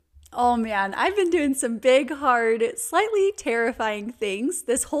Oh man, I've been doing some big, hard, slightly terrifying things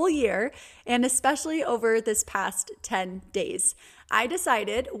this whole year, and especially over this past 10 days. I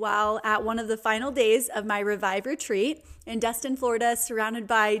decided while at one of the final days of my Revive retreat in Destin, Florida, surrounded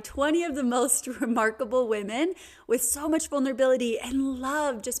by 20 of the most remarkable women with so much vulnerability and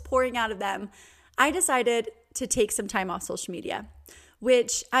love just pouring out of them, I decided to take some time off social media,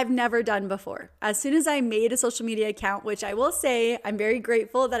 which I've never done before. As soon as I made a social media account, which I will say I'm very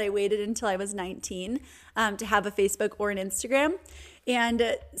grateful that I waited until I was 19 to have a Facebook or an Instagram.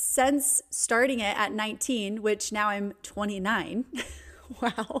 And since starting it at 19, which now I'm 29,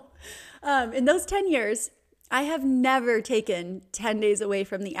 wow, in those 10 years, I have never taken 10 days away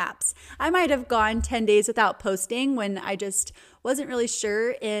from the apps. I might have gone 10 days without posting when I just wasn't really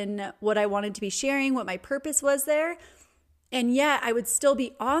sure in what I wanted to be sharing, what my purpose was there. And yet I would still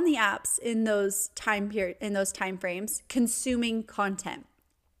be on the apps in those time frames, consuming content.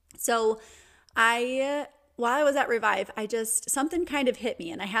 So while I was at Revive, something kind of hit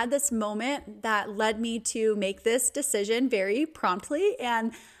me, and I had this moment that led me to make this decision very promptly,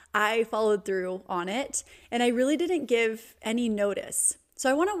 and I followed through on it, and I really didn't give any notice. So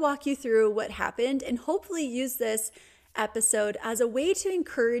I want to walk you through what happened and hopefully use this episode as a way to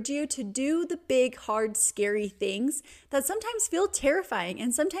encourage you to do the big, hard, scary things that sometimes feel terrifying,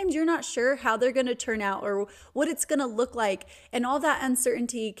 and sometimes you're not sure how they're going to turn out or what it's going to look like, and all that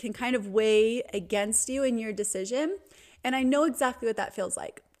uncertainty can kind of weigh against you in your decision. And I know exactly what that feels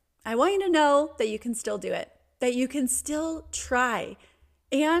like. I want you to know that you can still do it, that you can still try.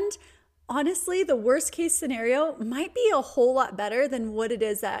 And honestly, the worst case scenario might be a whole lot better than what it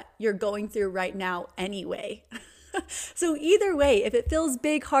is that you're going through right now anyway. So either way, if it feels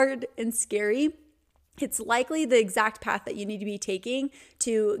big, hard, and scary, it's likely the exact path that you need to be taking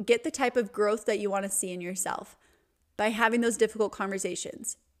to get the type of growth that you want to see in yourself. By having those difficult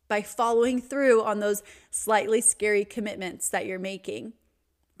conversations, by following through on those slightly scary commitments that you're making,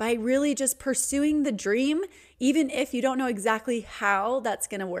 by really just pursuing the dream, even if you don't know exactly how that's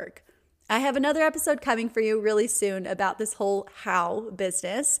going to work. I have another episode coming for you really soon about this whole how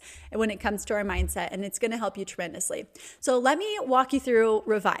business and when it comes to our mindset, and it's going to help you tremendously. So let me walk you through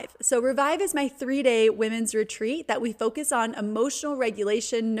Revive. So Revive is my 3-day women's retreat that we focus on emotional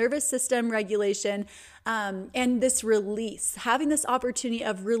regulation, nervous system regulation, and this release, having this opportunity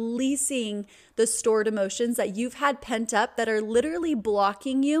of releasing the stored emotions that you've had pent up that are literally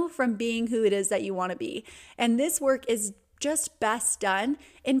blocking you from being who it is that you want to be. And this work is just best done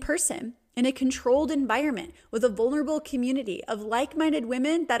in person, in a controlled environment with a vulnerable community of like-minded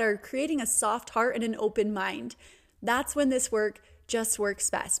women that are creating a soft heart and an open mind. That's when this work just works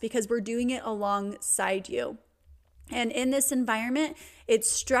best, because we're doing it alongside you. And in this environment, it's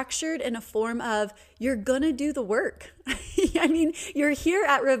structured in a form of you're going to do the work. I mean, you're here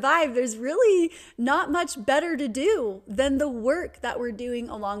at Revive. There's really not much better to do than the work that we're doing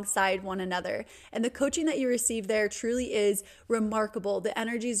alongside one another. And the coaching that you receive there truly is remarkable. The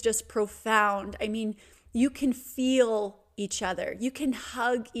energy is just profound. I mean, you can feel each other. You can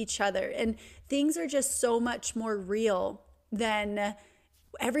hug each other. And things are just so much more real than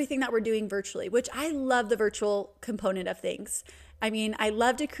everything that we're doing virtually, which I love the virtual component of things. I mean, I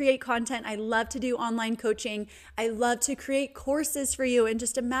love to create content. I love to do online coaching. I love to create courses for you and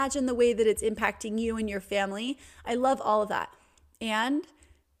just imagine the way that it's impacting you and your family. I love all of that. And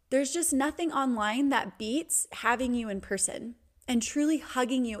there's just nothing online that beats having you in person and truly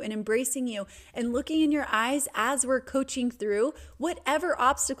hugging you and embracing you and looking in your eyes as we're coaching through whatever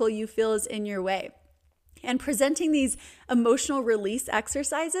obstacle you feel is in your way. And presenting these emotional release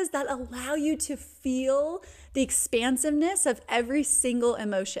exercises that allow you to feel the expansiveness of every single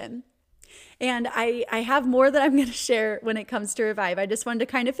emotion. And I have more that I'm going to share when it comes to Revive. I just wanted to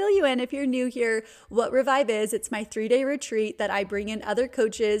kind of fill you in, if you're new here, what Revive is. It's my 3-day retreat that I bring in other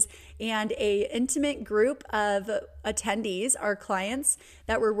coaches and a intimate group of attendees, our clients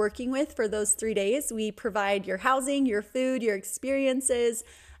that we're working with for those 3 days. We provide your housing, your food, your experiences,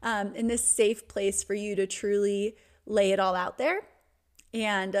 in this safe place for you to truly lay it all out there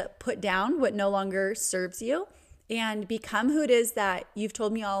and put down what no longer serves you and become who it is that you've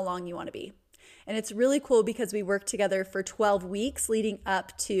told me all along you want to be. And it's really cool because we work together for 12 weeks leading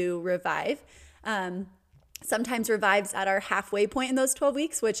up to Revive. Sometimes Revive's at our halfway point in those 12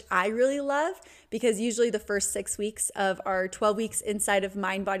 weeks, which I really love, because usually the first 6 weeks of our 12 weeks inside of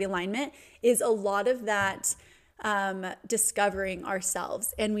Mind Body Alignment is a lot of that discovering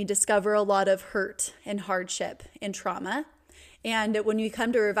ourselves. And we discover a lot of hurt and hardship and trauma. And when you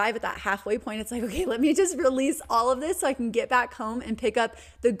come to Revive at that halfway point, it's like, okay, let me just release all of this so I can get back home and pick up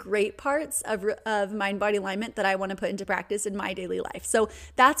the great parts of mind body alignment that I want to put into practice in my daily life. So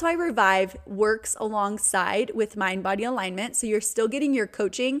that's why Revive works alongside with mind body alignment. So you're still getting your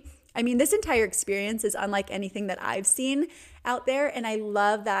coaching. I mean, this entire experience is unlike anything that I've seen out there. And I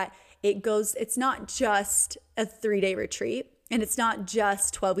love that it's not just a 3-day retreat and it's not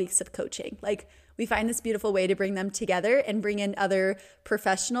just 12 weeks of coaching. Like, we find this beautiful way to bring them together and bring in other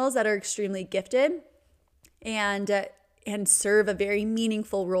professionals that are extremely gifted and serve a very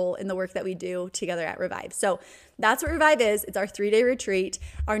meaningful role in the work that we do together at Revive. So that's what Revive is. It's our 3-day retreat.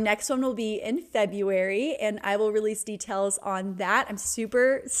 Our next one will be in February, and I will release details on that. I'm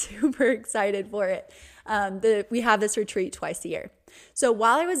super, super excited for it. We have this retreat twice a year. So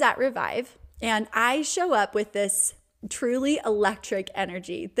while I was at Revive, and I show up with this truly electric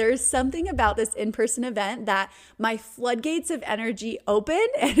energy. There's something about this in-person event that my floodgates of energy open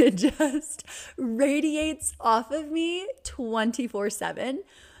and it just radiates off of me 24/7.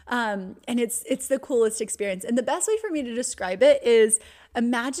 And it's the coolest experience. And the best way for me to describe it is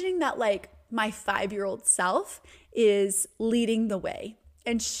imagining that like my 5-year-old self is leading the way.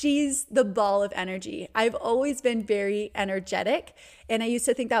 And she's the ball of energy. I've always been very energetic, and I used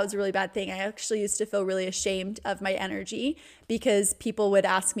to think that was a really bad thing. I actually used to feel really ashamed of my energy because people would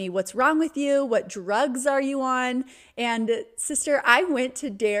ask me, what's wrong with you? What drugs are you on? And sister, I went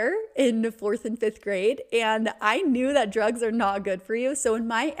to DARE in the 4th and 5th grade, and I knew that drugs are not good for you. So when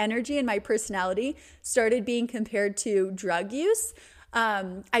my energy and my personality started being compared to drug use,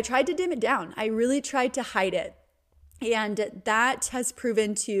 I tried to dim it down. I really tried to hide it. And that has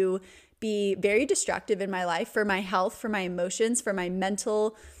proven to be very destructive in my life for my health, for my emotions, for my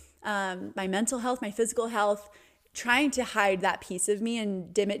mental health, my physical health. Trying to hide that piece of me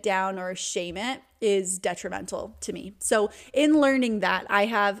and dim it down or shame it is detrimental to me. So in learning that, I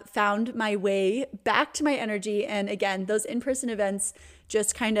have found my way back to my energy. And again, those in-person events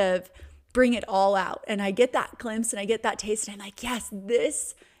just kind of bring it all out. And I get that glimpse and I get that taste. And I'm like, yes,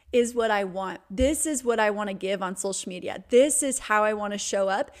 this is what I want. This is what I want to give on social media. This is how I want to show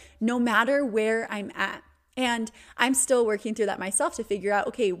up no matter where I'm at. And I'm still working through that myself to figure out,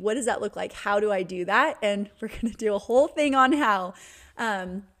 okay, what does that look like? How do I do that? And we're going to do a whole thing on how.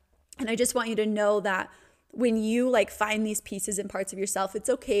 And I just want you to know that when you like find these pieces and parts of yourself, it's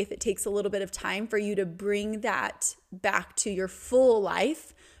okay if it takes a little bit of time for you to bring that back to your full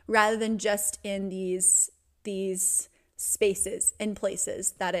life rather than just in these spaces and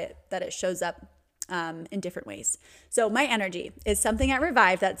places that it shows up in different ways. So my energy is something at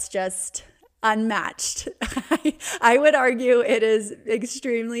Revive that's just unmatched. I would argue it is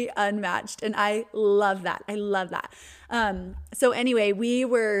extremely unmatched, and I love that. I love that. So anyway, we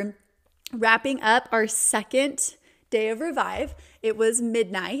were wrapping up our second day of Revive. It was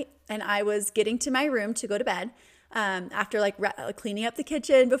midnight, and I was getting to my room to go to bed. After cleaning up the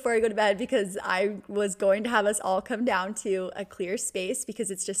kitchen before I go to bed, because I was going to have us all come down to a clear space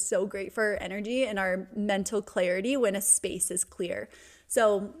because it's just so great for our energy and our mental clarity when a space is clear.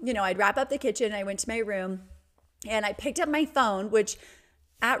 So, I'd wrap up the kitchen, I went to my room and I picked up my phone, which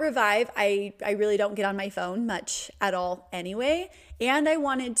at Revive, I really don't get on my phone much at all anyway. And I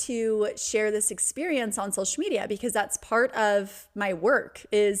wanted to share this experience on social media because that's part of my work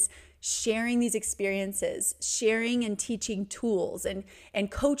is sharing these experiences, sharing and teaching tools and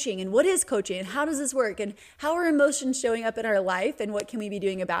coaching and what is coaching and how does this work and how are emotions showing up in our life and what can we be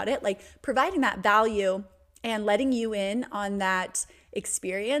doing about it? Like providing that value and letting you in on that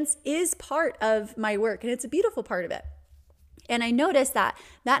experience is part of my work, and it's a beautiful part of it. And I noticed that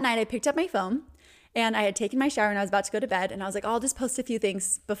night I picked up my phone and I had taken my shower and I was about to go to bed, and I was like, I'll just post a few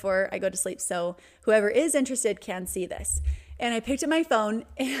things before I go to sleep so whoever is interested can see this. And I picked up my phone,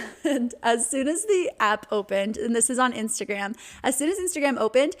 and as soon as the app opened, and this is on Instagram, as soon as Instagram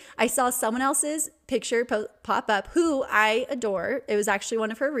opened, I saw someone else's picture pop up who I adore. It was actually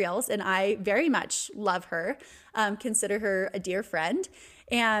one of her reels, and I very much love her, consider her a dear friend.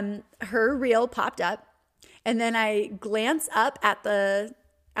 And her reel popped up, and then I glance up at the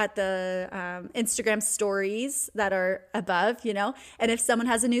Instagram stories that are above, and if someone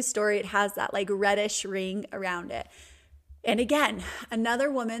has a new story, it has that like reddish ring around it. And again,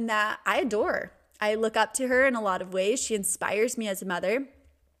 another woman that I adore. I look up to her in a lot of ways. She inspires me as a mother.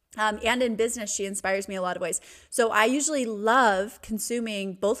 And in business, she inspires me a lot of ways. So I usually love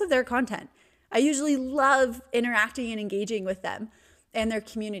consuming both of their content. I usually love interacting and engaging with them and their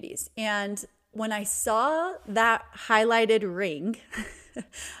communities. And when I saw that highlighted ring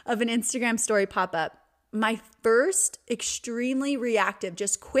of an Instagram story pop up, my first extremely reactive,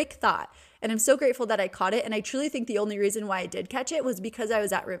 just quick thought, and I'm so grateful that I caught it. And I truly think the only reason why I did catch it was because I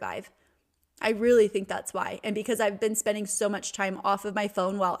was at Revive. I really think that's why. And because I've been spending so much time off of my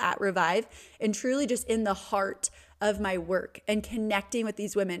phone while at Revive and truly just in the heart of my work and connecting with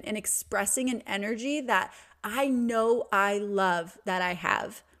these women and expressing an energy that I know I love that I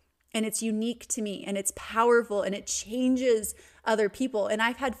have. And it's unique to me and it's powerful and it changes other people. And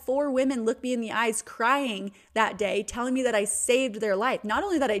I've had 4 women look me in the eyes crying that day, telling me that I saved their life. Not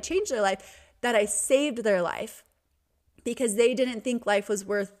only that I changed their life, that I saved their life. Because they didn't think life was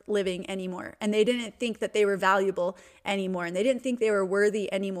worth living anymore. And they didn't think that they were valuable anymore. And they didn't think they were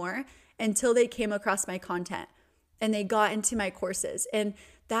worthy anymore until they came across my content and they got into my courses. And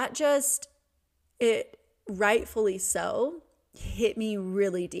that just, it rightfully so, hit me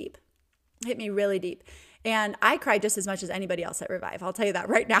really deep. And I cried just as much as anybody else at Revive. I'll tell you that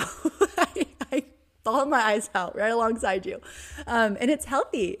right now. I bawled my eyes out right alongside you. And it's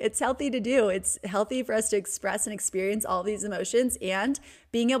healthy. It's healthy to do. It's healthy for us to express and experience all these emotions. And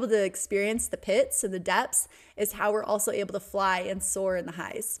being able to experience the pits and the depths is how we're also able to fly and soar in the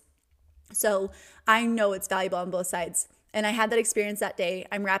highs. So I know it's valuable on both sides. And I had that experience that day.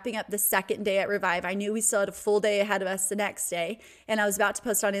 I'm wrapping up the second day at Revive. I knew we still had a full day ahead of us the next day. And I was about to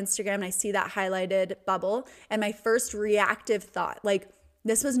post on Instagram and I see that highlighted bubble. And my first reactive thought, like,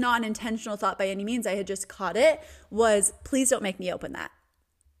 this was not an intentional thought by any means, I had just caught it, was please don't make me open that.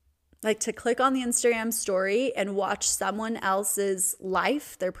 Like, to click on the Instagram story and watch someone else's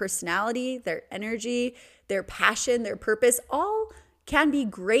life, their personality, their energy, their passion, their purpose, all can be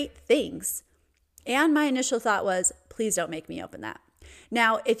great things. And my initial thought was, please don't make me open that.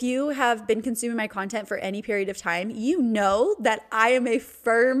 Now, if you have been consuming my content for any period of time, you know that I am a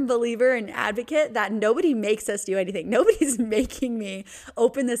firm believer and advocate that nobody makes us do anything. Nobody's making me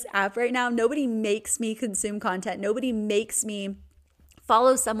open this app right now. Nobody makes me consume content. Nobody makes me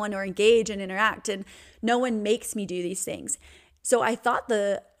follow someone or engage and interact. And no one makes me do these things. So I thought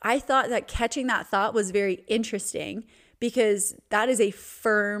that catching that thought was very interesting because that is a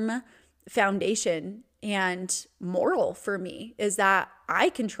firm foundation and moral for me, is that I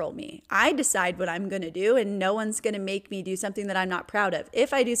control me. I decide what I'm going to do and no one's going to make me do something that I'm not proud of.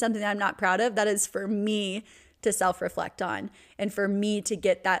 If I do something that I'm not proud of, that is for me to self-reflect on and for me to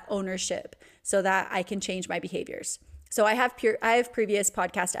get that ownership so that I can change my behaviors. So I have previous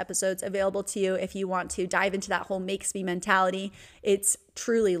podcast episodes available to you if you want to dive into that whole makes me mentality. It's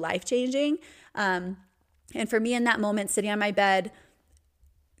truly life-changing. And for me in that moment, sitting on my bed,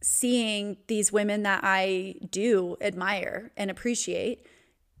 seeing these women that I do admire and appreciate,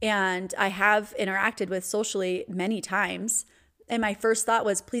 and I have interacted with socially many times, and my first thought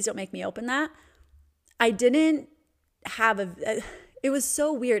was, please don't make me open that. I didn't have it was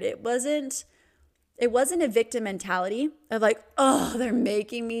so weird. It wasn't a victim mentality of like, oh, they're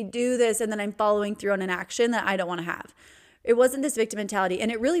making me do this, and then I'm following through on an action that I don't want to have. It wasn't this victim mentality,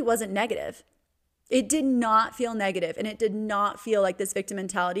 and it really wasn't negative. It did not feel negative, and it did not feel like this victim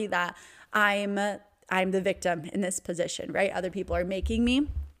mentality that I'm the victim in this position, right? Other people are making me.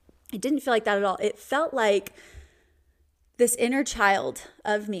 It didn't feel like that at all. It felt like this inner child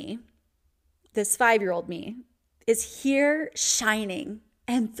of me, this 5-year-old me, is here shining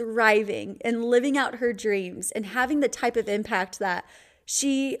and thriving and living out her dreams and having the type of impact that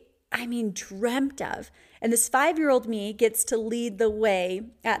she dreamt of. And this 5-year-old me gets to lead the way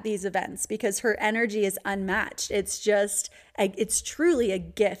at these events because her energy is unmatched. It's truly a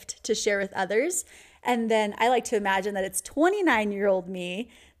gift to share with others. And then I like to imagine that it's 29-year-old me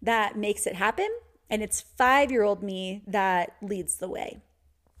that makes it happen, and it's 5-year-old me that leads the way.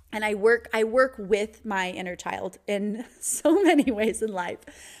 And I work with my inner child in so many ways in life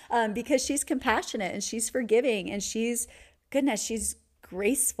because she's compassionate and she's forgiving and she's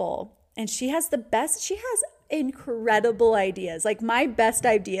graceful. And she has incredible ideas. Like, my best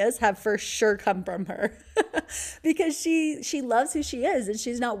ideas have for sure come from her because she loves who she is and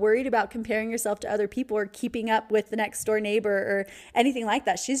she's not worried about comparing herself to other people or keeping up with the next door neighbor or anything like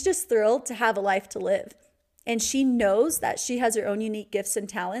that. She's just thrilled to have a life to live. And she knows that she has her own unique gifts and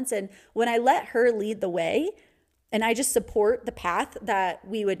talents. And when I let her lead the way and I just support the path that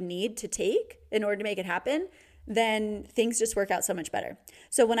we would need to take in order to make it happen, then things just work out so much better.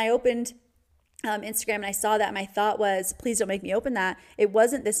 So when I opened Instagram and I saw that, my thought was, please don't make me open that. It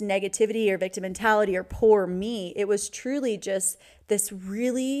wasn't this negativity or victim mentality or poor me. It was truly just this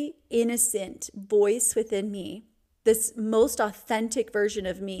really innocent voice within me, this most authentic version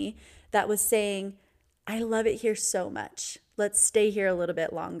of me that was saying, I love it here so much. Let's stay here a little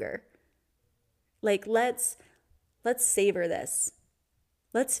bit longer. Like, let's savor this.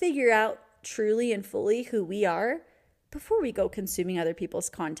 Let's figure out truly and fully who we are before we go consuming other people's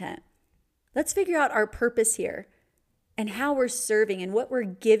content. Let's figure out our purpose here and how we're serving and what we're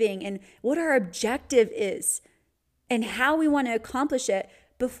giving and what our objective is and how we want to accomplish it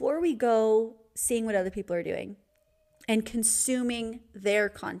before we go seeing what other people are doing and consuming their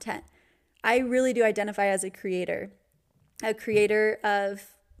content. I really do identify as a creator of,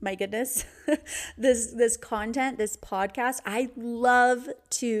 my goodness, this content, this podcast. I love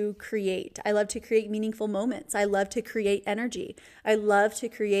to create. I love to create meaningful moments. I love to create energy. I love to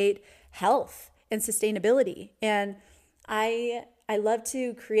create health and sustainability. And I love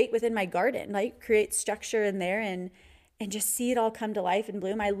to create within my garden, like create structure in there and just see it all come to life and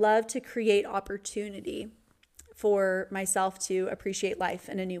bloom. I love to create opportunity for myself to appreciate life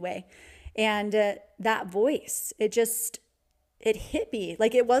in a new way. And that voice, it hit me.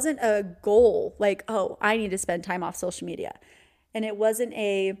 Like it wasn't a goal, like, oh, I need to spend time off social media. And it wasn't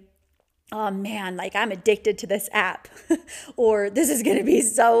oh man, like I'm addicted to this app or this is going to be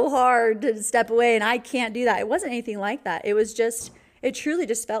so hard to step away and I can't do that. It wasn't anything like that. It truly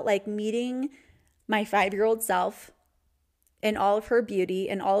just felt like meeting my 5-year-old self in all of her beauty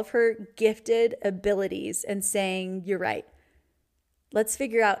and all of her gifted abilities and saying, you're right. Let's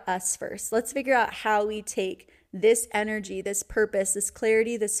figure out us first. Let's figure out how we take this energy, this purpose, this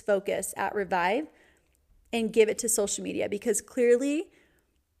clarity, this focus at Revive and give it to social media, because clearly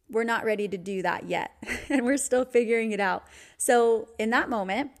we're not ready to do that yet and we're still figuring it out. So in that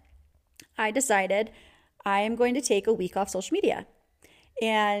moment, I decided I am going to take a week off social media.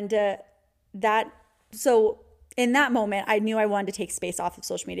 And in that moment, I knew I wanted to take space off of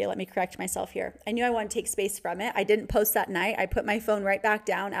social media. Let me correct myself here. I knew I wanted to take space from it. I didn't post that night. I put my phone right back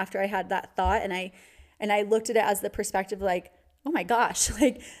down after I had that thought, and I looked at it as the perspective like, oh my gosh,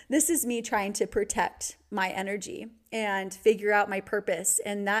 like this is me trying to protect my energy and figure out my purpose.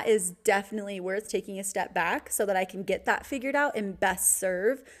 And that is definitely worth taking a step back so that I can get that figured out and best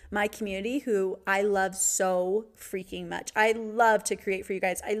serve my community, who I love so freaking much. I love to create for you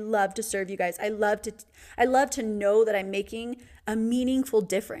guys. I love to serve you guys. I love to know that I'm making a meaningful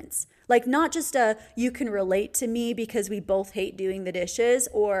difference. Like not just you can relate to me because we both hate doing the dishes,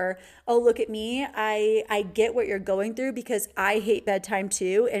 or, oh, look at me, I get what you're going through because I hate bedtime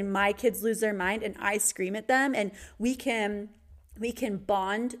too, and my kids lose their mind and I scream at them, and we can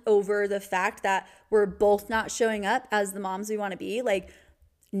bond over the fact that we're both not showing up as the moms we want to be. Like,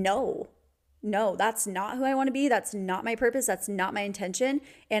 no, that's not who I want to be. That's not my purpose. That's not my intention.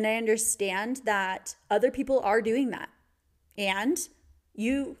 And I understand that other people are doing that. And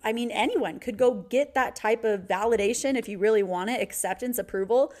anyone could go get that type of validation if you really want it, acceptance,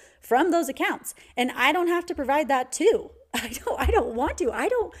 approval from those accounts. And I don't have to provide that too. I don't want to. I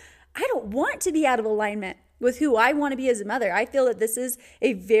don't want to be out of alignment with who I want to be as a mother. I feel that this is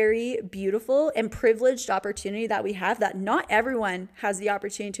a very beautiful and privileged opportunity that we have, that not everyone has the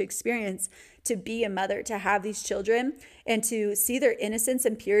opportunity to experience, to be a mother, to have these children and to see their innocence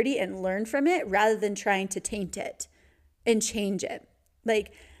and purity and learn from it rather than trying to taint it and change it.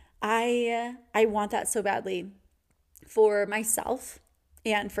 Like I want that so badly for myself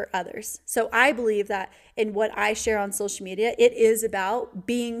and for others. So I believe that in what I share on social media, it is about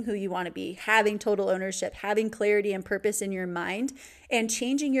being who you want to be, having total ownership, having clarity and purpose in your mind, and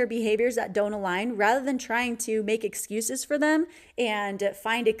changing your behaviors that don't align rather than trying to make excuses for them and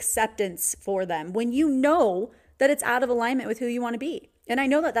find acceptance for them when you know that it's out of alignment with who you want to be. And I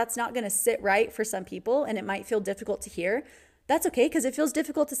know that that's not going to sit right for some people and it might feel difficult to hear. That's okay, because it feels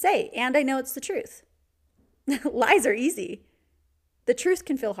difficult to say, and I know it's the truth. Lies are easy. The truth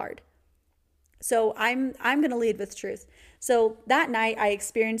can feel hard. So I'm going to lead with truth. So that night I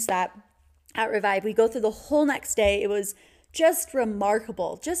experienced that at Revive. We go through the whole next day. It was just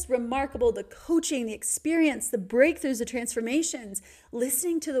remarkable. The coaching, the experience, the breakthroughs, the transformations,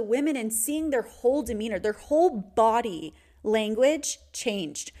 listening to the women and seeing their whole demeanor, their whole body language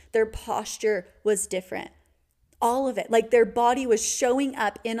changed. Their posture was different. All of it, like their body was showing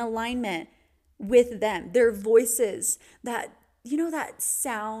up in alignment with them. Their voices, that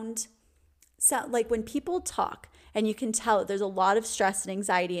sound like when people talk and you can tell there's a lot of stress and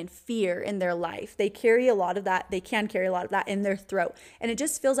anxiety and fear in their life. They carry a lot of that. They can carry a lot of that in their throat. And it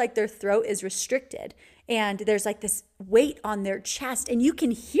just feels like their throat is restricted. And there's like this weight on their chest and you can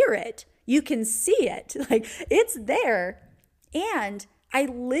hear it. You can see it. Like it's there. And I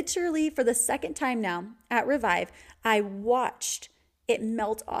literally, for the second time now at Revive, I watched it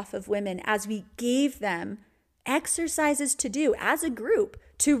melt off of women as we gave them exercises to do as a group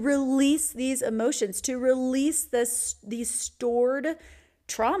to release these emotions, to release these stored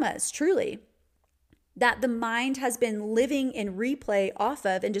traumas, truly. that the mind has been living in replay off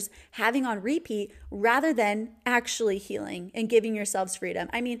of and just having on repeat rather than actually healing and giving yourselves freedom.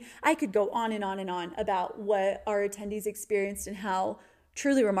 I mean, I could go on and on and on about what our attendees experienced and how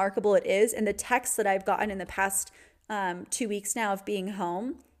truly remarkable it is. And the texts that I've gotten in the past 2 weeks now of being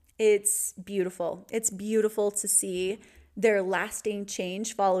home, it's beautiful. It's beautiful to see their lasting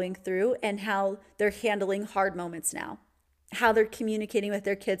change following through and how they're handling hard moments now, how they're communicating with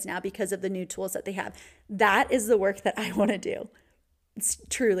their kids now because of the new tools that they have. That is the work that I want to do.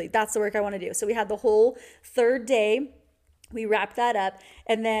 That's the work I want to do. So we had the whole third day. We wrapped that up,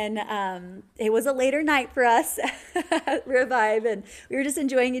 and then it was a later night for us at Revive, and we were just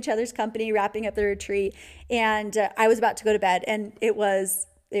enjoying each other's company, wrapping up the retreat, and I was about to go to bed, and it was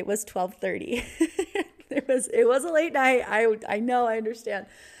 12:30. It was a late night. I know, I understand.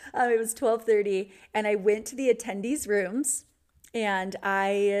 It was 12:30, and I went to the attendees' rooms, and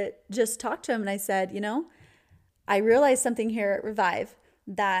I just talked to them, and I said, I realized something here at Revive,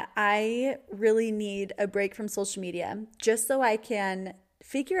 that I really need a break from social media just so I can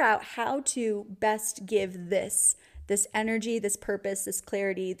figure out how to best give this energy, this purpose, this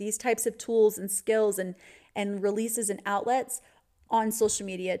clarity, these types of tools and skills and releases and outlets on social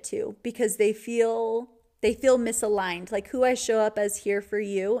media too, because they feel misaligned, like who I show up as here for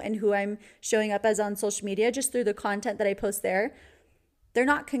you and who I'm showing up as on social media just through the content that I post there. They're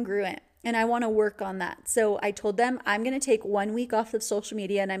not congruent. And I want to work on that. So I told them I'm going to take 1 week off of social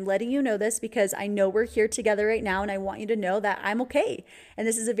media, and I'm letting you know this because I know we're here together right now, and I want you to know that I'm okay. And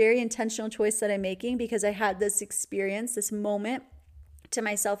this is a very intentional choice that I'm making because I had this experience, this moment to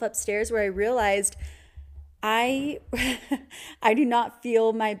myself upstairs where I realized I do not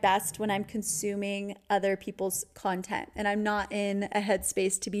feel my best when I'm consuming other people's content, and I'm not in a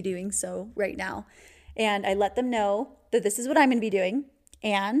headspace to be doing so right now. And I let them know that this is what I'm going to be doing,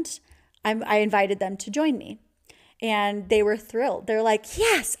 and I invited them to join me, and they were thrilled. They're like,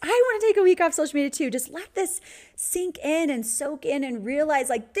 yes, I want to take a week off social media too. Just let this sink in and soak in and realize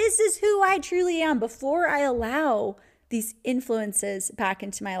like this is who I truly am before I allow these influences back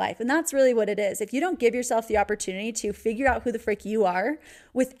into my life. And that's really what it is. If you don't give yourself the opportunity to figure out who the frick you are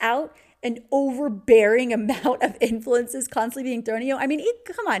without an overbearing amount of influences constantly being thrown at you. I mean,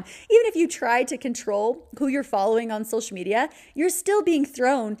 come on. Even if you try to control who you're following on social media, you're still being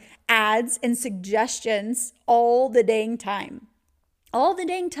thrown ads and suggestions all the dang time. All the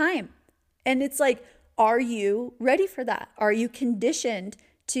dang time. And it's like, are you ready for that? Are you conditioned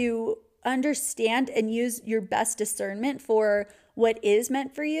to understand and use your best discernment for what is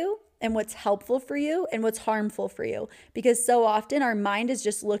meant for you and what's helpful for you and what's harmful for you? Because so often our mind is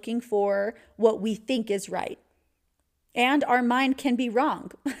just looking for what we think is right. And our mind can be wrong.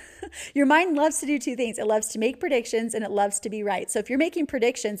 Your mind loves to do two things. It loves to make predictions and it loves to be right. So if you're making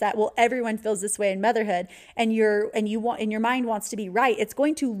predictions that, well, everyone feels this way in motherhood and your mind wants to be right, it's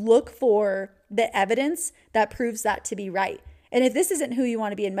going to look for the evidence that proves that to be right. And if this isn't who you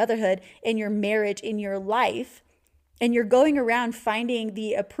want to be in motherhood, in your marriage, in your life, and you're going around finding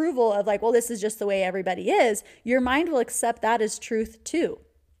the approval of like, well, this is just the way everybody is, your mind will accept that as truth too.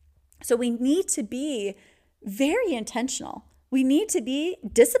 So we need to be very intentional. We need to be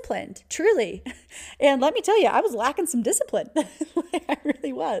disciplined, truly. And let me tell you, I was lacking some discipline. I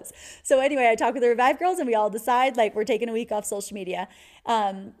really was. So anyway, I talked with the Revive girls and we all decide like we're taking a week off social media.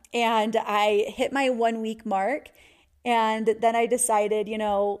 And I hit my 1 week mark. And then I decided,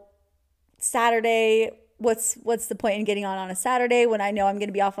 Saturday, what's the point in getting on a Saturday when I know I'm going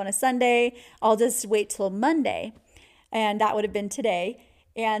to be off on a Sunday? I'll just wait till Monday. And that would have been today.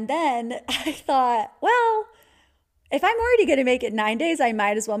 And then I thought, well, if I'm already going to make it 9 days, I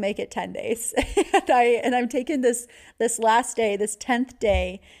might as well make it 10 days. and I'm taking this last day, this 10th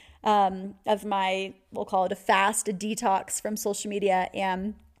day of my, we'll call it a fast, a detox from social media.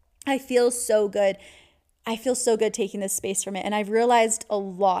 And I feel so good. I feel so good taking this space from it. And I've realized a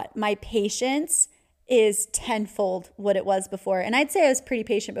lot. My patience is tenfold what it was before. And I'd say I was pretty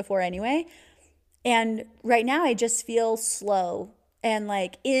patient before anyway. And right now I just feel slow and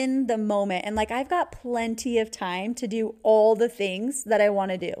like in the moment. And like I've got plenty of time to do all the things that I want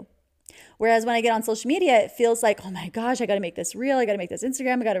to do. Whereas when I get on social media, it feels like, oh my gosh, I got to make this reel. I got to make this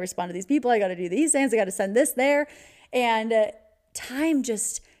Instagram. I got to respond to these people. I got to do these things. I got to send this there. And time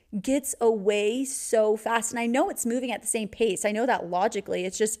just gets away so fast. And I know it's moving at the same pace. I know that logically.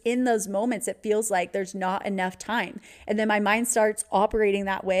 It's just in those moments, it feels like there's not enough time. And then my mind starts operating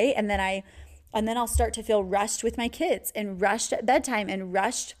that way. And then I'll start to feel rushed with my kids and rushed at bedtime and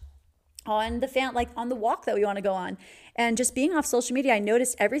rushed on the walk that we want to go on. And just being off social media, I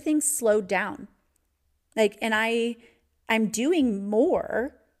noticed everything slowed down. And I'm doing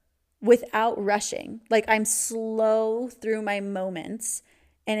more, without rushing. Like I'm slow through my moments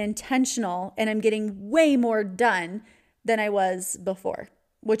and intentional, and I'm getting way more done than I was before,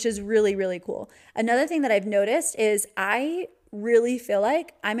 which is really, really cool. Another thing that I've noticed is I really feel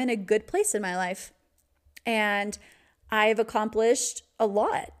like I'm in a good place in my life and I've accomplished a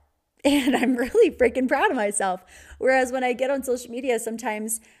lot. And I'm really freaking proud of myself. Whereas when I get on social media,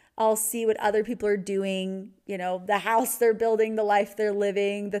 sometimes I'll see what other people are doing, the house they're building, the life they're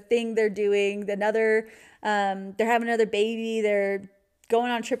living, the thing they're doing, they're having another baby, they're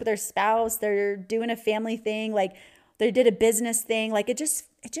going on a trip with their spouse, they're doing a family thing, like they did a business thing. Like it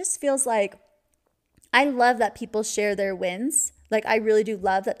just feels like I love that people share their wins. Like I really do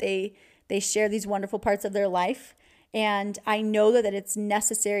love that they share these wonderful parts of their life. And I know that it's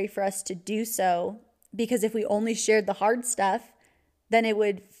necessary for us to do so, because if we only shared the hard stuff, then it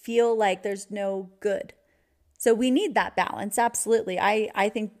would feel like there's no good. So we need that balance. Absolutely. I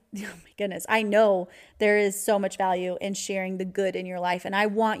think, oh my goodness, I know there is so much value in sharing the good in your life. And I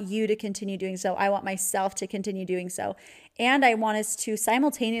want you to continue doing so. I want myself to continue doing so. And I want us to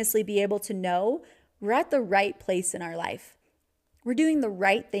simultaneously be able to know we're at the right place in our life. We're doing the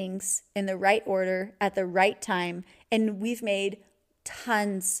right things in the right order at the right time. And we've made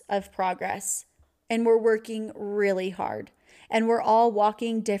tons of progress. And we're working really hard. And we're all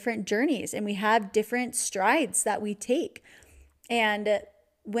walking different journeys. And we have different strides that we take. And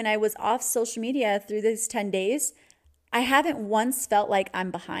when I was off social media through these 10 days, I haven't once felt like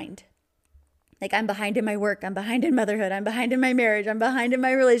I'm behind. Like I'm behind in my work, I'm behind in motherhood, I'm behind in my marriage, I'm behind in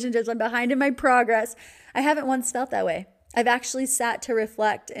my relationships, I'm behind in my progress. I haven't once felt that way. I've actually sat to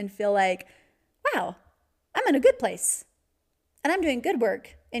reflect and feel like, wow, I'm in a good place. And I'm doing good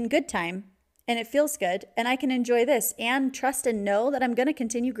work in good time. And it feels good. And I can enjoy this and trust and know that I'm going to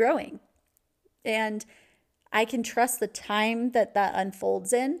continue growing. And I can trust the time that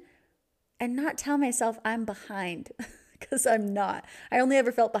unfolds in and not tell myself I'm behind, because I'm not. I only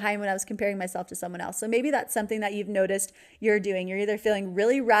ever felt behind when I was comparing myself to someone else. So maybe that's something that you've noticed you're doing. You're either feeling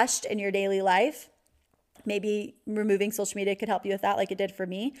really rushed in your daily life. Maybe removing social media could help you with that, like it did for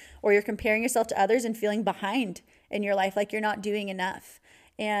me. Or you're comparing yourself to others and feeling behind in your life, like you're not doing enough.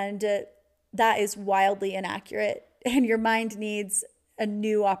 And that is wildly inaccurate. And your mind needs a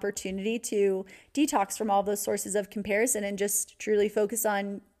new opportunity to detox from all those sources of comparison and just truly focus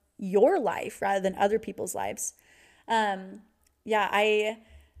on your life rather than other people's lives.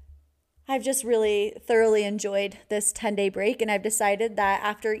 I've just really thoroughly enjoyed this 10-day break, and I've decided that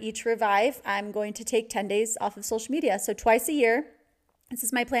after each revive, I'm going to take 10 days off of social media. So twice a year, this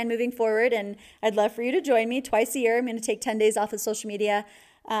is my plan moving forward, and I'd love for you to join me. Twice a year, I'm going to take 10 days off of social media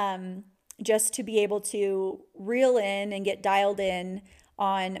just to be able to reel in and get dialed in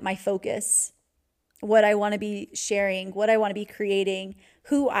on my focus, what I want to be sharing, what I want to be creating,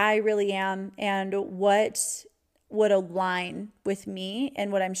 who I really am, and what would align with me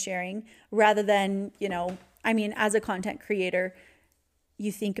and what I'm sharing, rather than, as a content creator,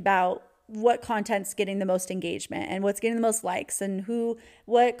 you think about what content's getting the most engagement and what's getting the most likes and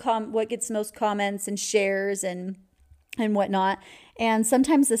what gets the most comments and shares and whatnot. And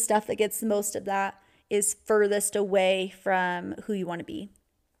sometimes the stuff that gets the most of that is furthest away from who you want to be.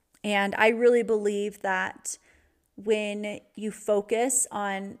 And I really believe that when you focus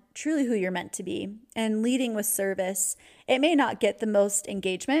on truly who you're meant to be and leading with service, it may not get the most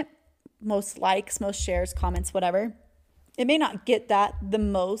engagement, most likes, most shares, comments, whatever. It may not get that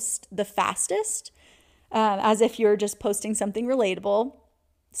the fastest, as if you're just posting something relatable,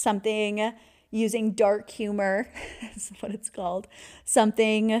 something using dark humor is what it's called,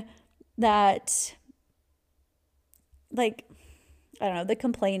 something that, like, I don't know, the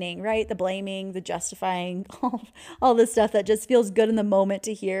complaining, right? The blaming, the justifying, all this stuff that just feels good in the moment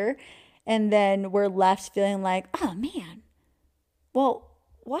to hear. And then we're left feeling like, oh man, well,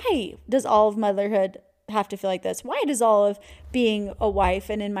 why does all of motherhood have to feel like this? Why does all of being a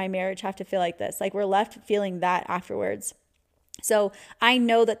wife and in my marriage have to feel like this? Like we're left feeling that afterwards. So I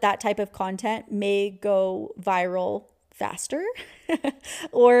know that type of content may go viral faster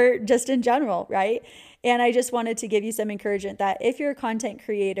or just in general, right? And I just wanted to give you some encouragement that if you're a content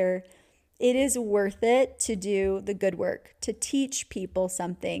creator, it is worth it to do the good work, to teach people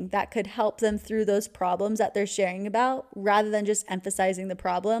something that could help them through those problems that they're sharing about, rather than just emphasizing the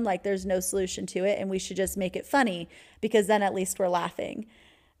problem like there's no solution to it and we should just make it funny, because then at least we're laughing.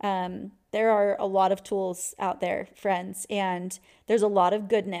 There are a lot of tools out there, friends, and there's a lot of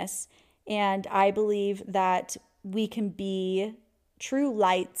goodness. And I believe that we can be true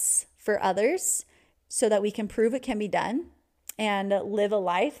lights for others so that we can prove it can be done and live a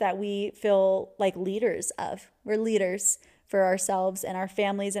life that we feel like leaders of. We're leaders for ourselves and our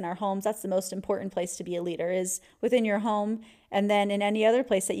families and our homes. That's the most important place to be a leader, is within your home. And then in any other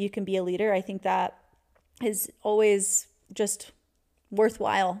place that you can be a leader, I think that is always just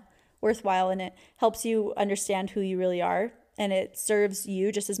worthwhile, and it helps you understand who you really are, and it serves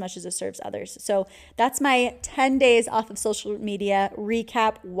you just as much as it serves others. So that's my 10 days off of social media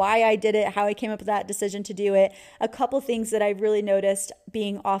recap, why I did it, how I came up with that decision to do it, a couple things that I've really noticed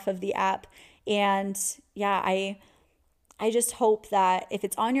being off of the app. And yeah, I just hope that if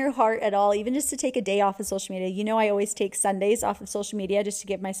it's on your heart at all, even just to take a day off of social media, I always take Sundays off of social media just to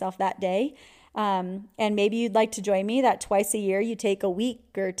give myself that day. And maybe you'd like to join me that twice a year you take a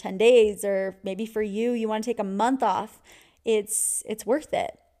week or 10 days, or maybe for you want to take a month off. It's worth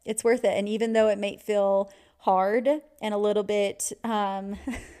it. It's worth it. And even though it may feel hard and a little bit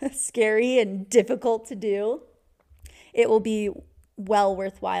scary and difficult to do, it will be well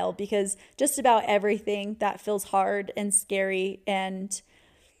worthwhile, because just about everything that feels hard and scary and,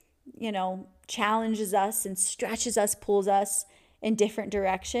 challenges us and stretches us, pulls us in different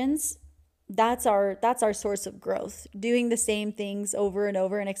directions, that's our source of growth. Doing the same things over and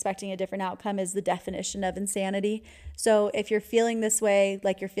over and expecting a different outcome is the definition of insanity. So if you're feeling this way,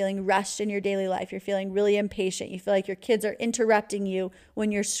 like you're feeling rushed in your daily life, you're feeling really impatient, you feel like your kids are interrupting you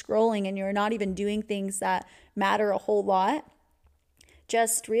when you're scrolling and you're not even doing things that matter a whole lot,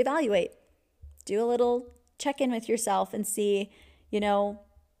 just reevaluate. Do a little check-in with yourself and see, I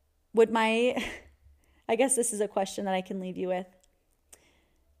guess this is a question that I can leave you with,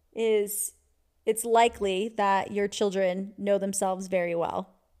 is it's likely that your children know themselves very well.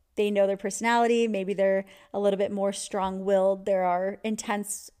 They know their personality. Maybe they're a little bit more strong-willed. There are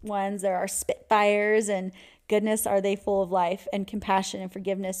intense ones. There are spitfires, and goodness, are they full of life and compassion and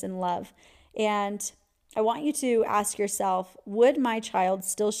forgiveness and love. And I want you to ask yourself, would my child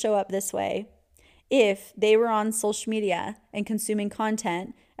still show up this way if they were on social media and consuming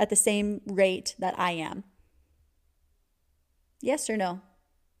content at the same rate that I am? Yes or no?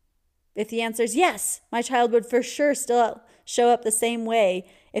 If the answer is yes, my child would for sure still show up the same way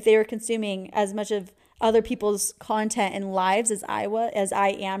if they were consuming as much of other people's content and lives as I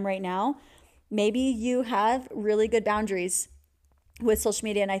am right now. Maybe you have really good boundaries with social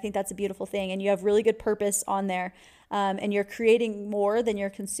media, and I think that's a beautiful thing, and you have really good purpose on there, and you're creating more than you're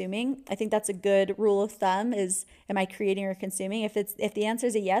consuming. I think that's a good rule of thumb, is, am I creating or consuming? If the answer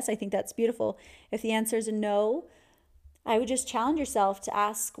is a yes, I think that's beautiful. If the answer is a no, I would just challenge yourself to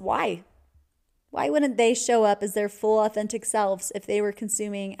ask why. Why wouldn't they show up as their full authentic selves if they were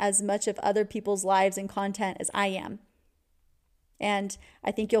consuming as much of other people's lives and content as I am? And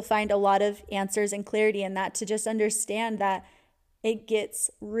I think you'll find a lot of answers and clarity in that, to just understand that it gets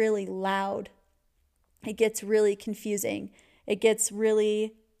really loud. It gets really confusing. It gets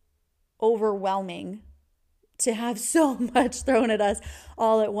really overwhelming to have so much thrown at us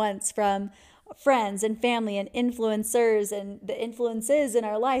all at once, from friends and family and influencers and the influences in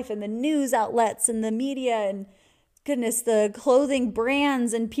our life and the news outlets and the media and, goodness, the clothing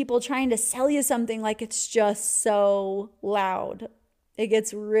brands and people trying to sell you something. Like, it's just so loud. It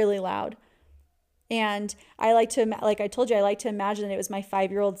gets really loud. And I like to imagine that it was my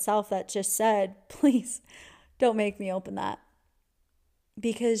 5-year-old self that just said, please don't make me open that,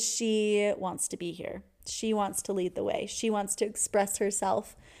 because she wants to be here. She wants to lead the way. She wants to express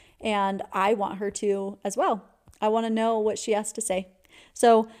herself. And I want her to as well. I want to know what she has to say.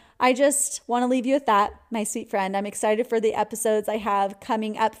 So I just want to leave you with that, my sweet friend. I'm excited for the episodes I have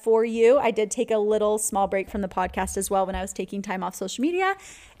coming up for you. I did take a little small break from the podcast as well when I was taking time off social media.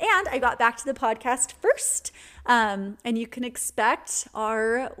 And I got back to the podcast first. And you can expect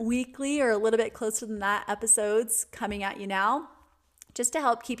our weekly, or a little bit closer than that, episodes coming at you now, just to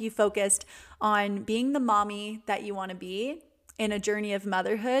help keep you focused on being the mommy that you want to be in a journey of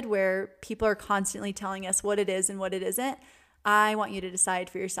motherhood where people are constantly telling us what it is and what it isn't. I want you to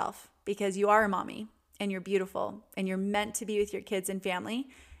decide for yourself, because you are a mommy and you're beautiful and you're meant to be with your kids and family.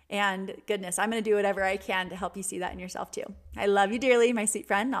 And goodness, I'm going to do whatever I can to help you see that in yourself too. I love you dearly, my sweet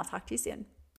friend, and I'll talk to you soon.